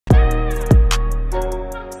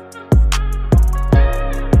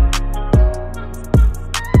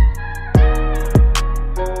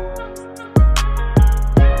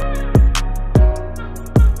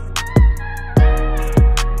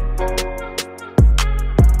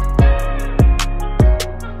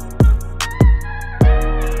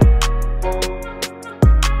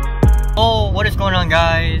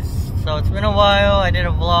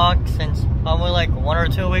vlog since probably like 1 or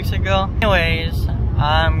 2 weeks ago. Anyways,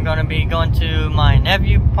 I'm gonna be going to my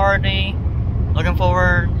nephew party. Looking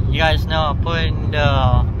forward. You guys know I'll put in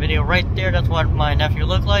the video right there. That's what my nephew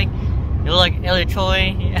looked like. He looked like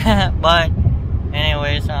Yugioh. But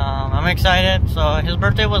anyways, I'm excited. So his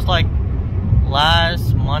birthday was like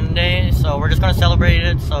last Monday, so we're just gonna celebrate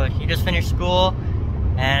it. So he just finished school,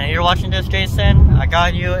 and you're watching this, Jason. I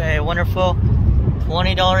got you a wonderful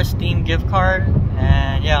 $20 Steam gift card,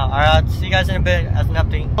 and yeah, alright, I'll see you guys in a bit as an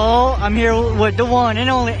update. Oh, I'm here with the one and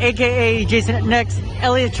only, aka Jason next,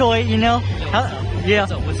 Yugioh, you know? Yeah.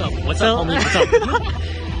 What's up, homie? What's up?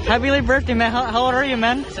 Happy late birthday, man. How old are you,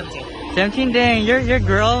 man? 17. 17, dang, you're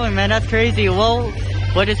growing, man. That's crazy. Well,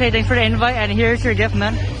 what to say? Thanks for the invite, and here's your gift,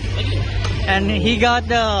 man. Thank you. And he got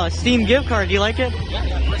the Steam gift card. Do you like it?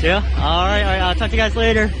 Yeah. Alright, I'll talk to you guys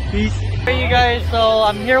later. Peace. Hey you guys, so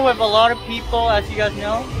I'm here with a lot of people, as you guys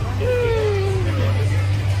know.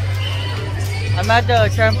 I'm at the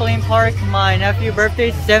trampoline park. My nephew's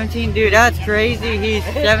birthday, 17. Dude, that's crazy. He's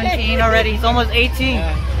 17 already. He's almost 18.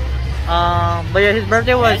 But yeah, his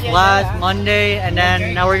birthday was last Monday, and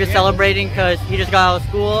then now we're just celebrating because he just got out of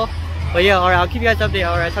school. But yeah, alright, I'll keep you guys updated.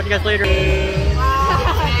 Alright, talk to you guys later. Happy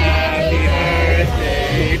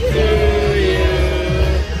birthday to you.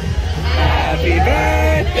 Happy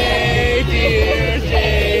birthday, dear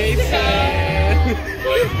Jason.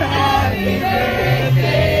 Happy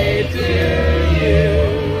birthday to you.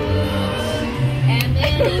 And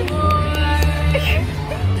many more.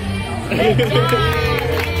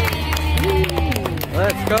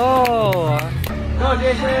 Let's go. Go,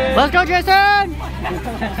 Jason. Let's go, Jason.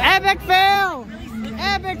 Epic fail.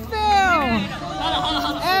 Epic fail.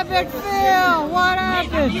 Epic fail. What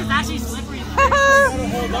happened? He's actually slippery.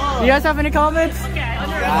 You guys have any comments?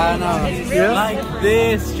 I don't know. Yeah? Like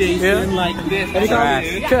this, Jason. Yeah? Like this. Any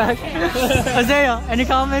comments? Trash. Isaiah, any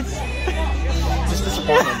comments? Just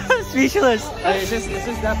disappointed. Speechless. It's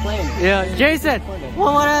just that plain. Yeah, Jason.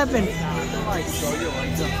 Well, what happened?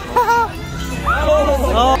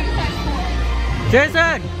 Oh.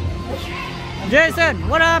 Jason. Jason,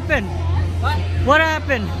 what happened? What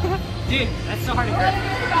happened? Dude, that's so hard to grab.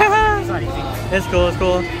 Sorry, It's cool, it's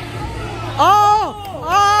cool. Oh!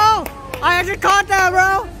 Oh! I actually caught that,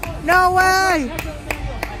 bro! No way!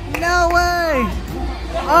 No way!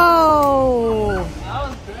 Oh!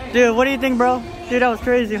 Dude, what do you think, bro? Dude, that was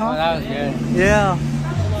crazy, huh? Oh, that was good. Yeah.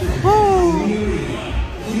 Woo!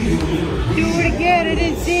 Do it again, I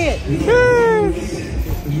didn't see it.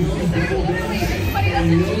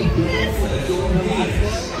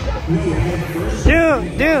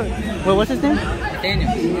 Dude. Wait, what's his name?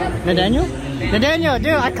 Nathaniel? Nathaniel,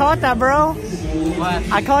 dude, I caught that, bro.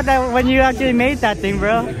 What? I caught that when you actually made that thing,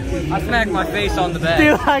 bro. I smacked my face on the bed.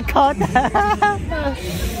 Dude, I caught that.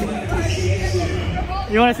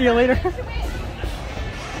 You want to see it later?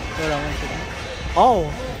 Oh.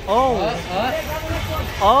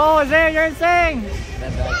 Oh, Isaiah, you're insane.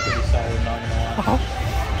 That bag's pretty solid, not gonna lie.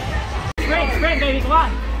 Sprint, baby, come on.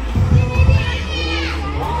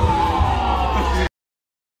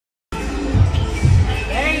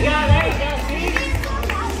 There you go, see?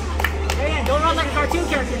 Hey, don't run like a cartoon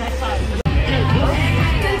character next time.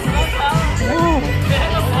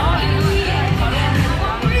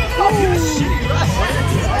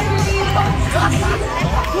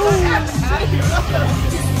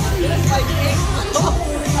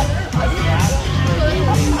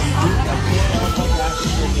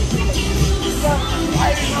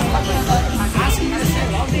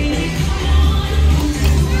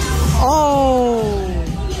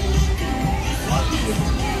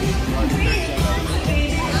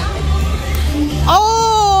 Oh!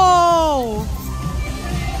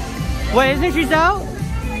 Wait, isn't she out?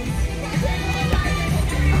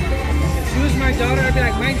 If she was my daughter, I'd be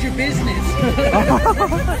like, mind your business.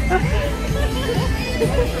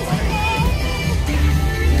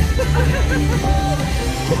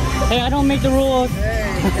 Hey, I don't make the rules.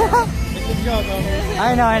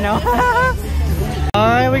 I know.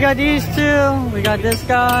 Alright, we got these two. We got this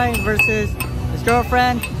guy versus his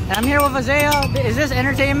girlfriend. And I'm here with Isaiah. Is this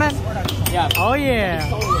entertainment? Yeah. Oh yeah.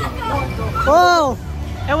 Whoa!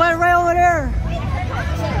 It went right over there.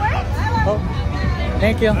 Oh,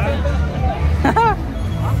 thank you.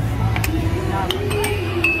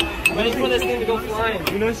 Waiting for this thing to go flying.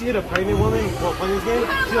 You know she hit a pregnant woman playing this game?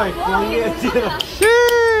 She like flung it.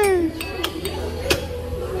 Sheesh.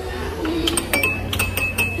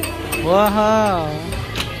 Wow.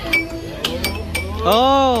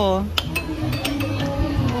 Oh.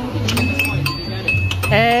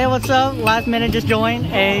 Hey, what's up? Last minute just joined.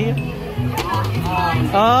 Hey.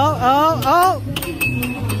 Oh.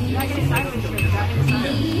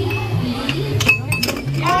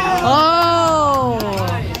 Oh!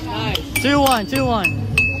 2-1, 2-1.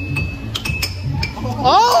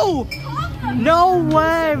 Oh! No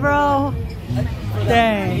way, bro!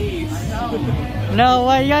 Dang. No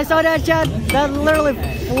way. You guys saw that, chat? That literally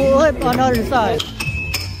flipped on the other side.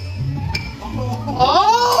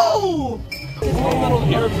 Oh!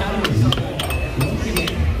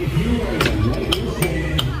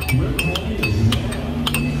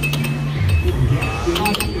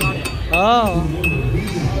 Oh.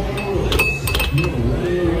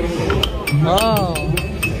 Oh.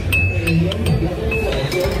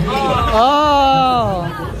 Oh.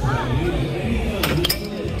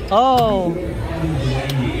 Oh.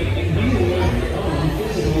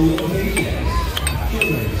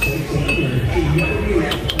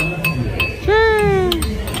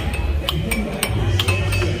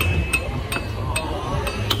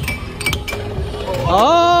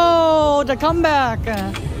 Oh, the comeback.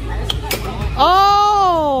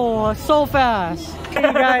 Oh, so fast. Hey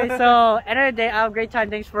guys, so end of the day, I have a great time.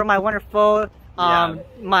 Thanks for my wonderful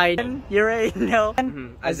my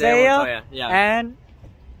Isaiah, and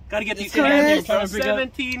Gotta get these Chris,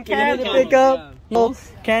 17 pick up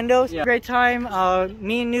candles. Great time.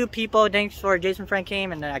 Meeting new people. Thanks for Jason Frank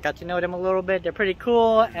came and I got to know them a little bit. They're pretty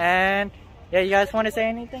cool. And yeah, you guys want to say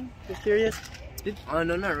anything? Just curious. No,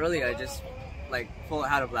 not really. I just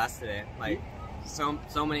had a blast today. Like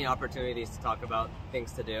so many opportunities to talk about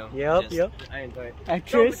things to do. Yep. I enjoy it. And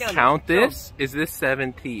Chris, count this. Is this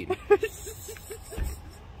 17?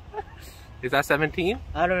 Is that 17?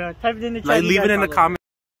 I don't know. Type it in the chat. Like, leave it in the comments.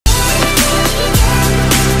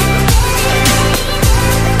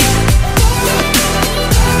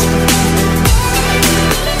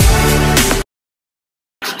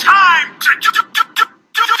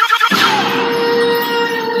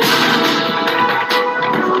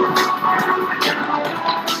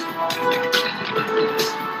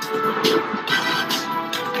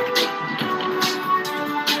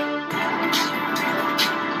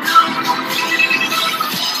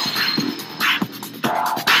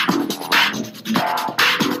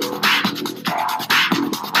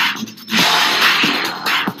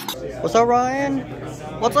 What's up, Ryan?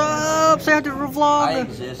 What's up? Say hi to the vlog. I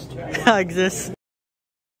exist. I exist.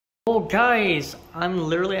 Oh, guys, I'm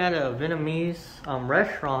literally at a Vietnamese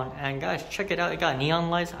restaurant, and guys, check it out. It got neon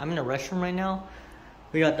lights. I'm in a restaurant right now.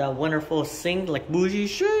 We got that wonderful sink, like bougie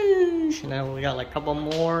sheesh, and then we got like a couple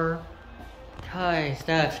more. Guys,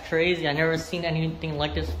 that's crazy. I never seen anything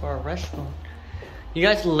like this for a restaurant. You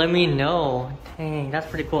guys let me know. Dang, that's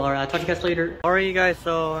pretty cool. Alright, I'll talk to you guys later. Alright, you guys,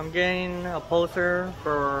 so I'm getting a poster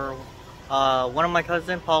for one of my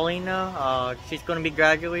cousins, Paulina. She's going to be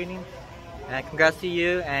graduating. And congrats to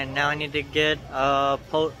you. And now I need to get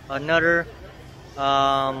another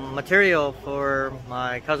material for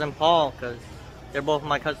my cousin Paul, because they're both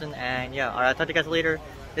my cousin. And yeah, alright, I'll talk to you guys later.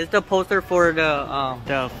 This is the poster for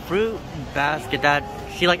the fruit basket that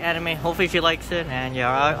she liked anime. Hopefully she likes it. And yeah,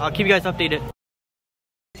 I'll keep you guys updated.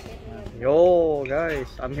 Yo guys,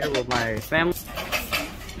 I'm here with my family.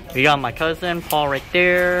 We got my cousin Paul right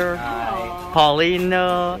there. Hi.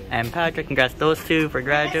 Paulina and Patrick. Congrats those two for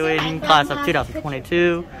graduating, class of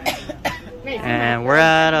 2022. And we're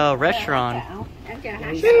at a restaurant.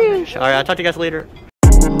 Alright, I'll talk to you guys later.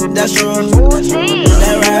 That's true.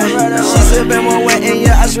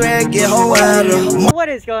 What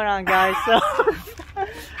is going on, guys? So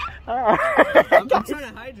I'm trying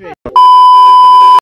to hydrate.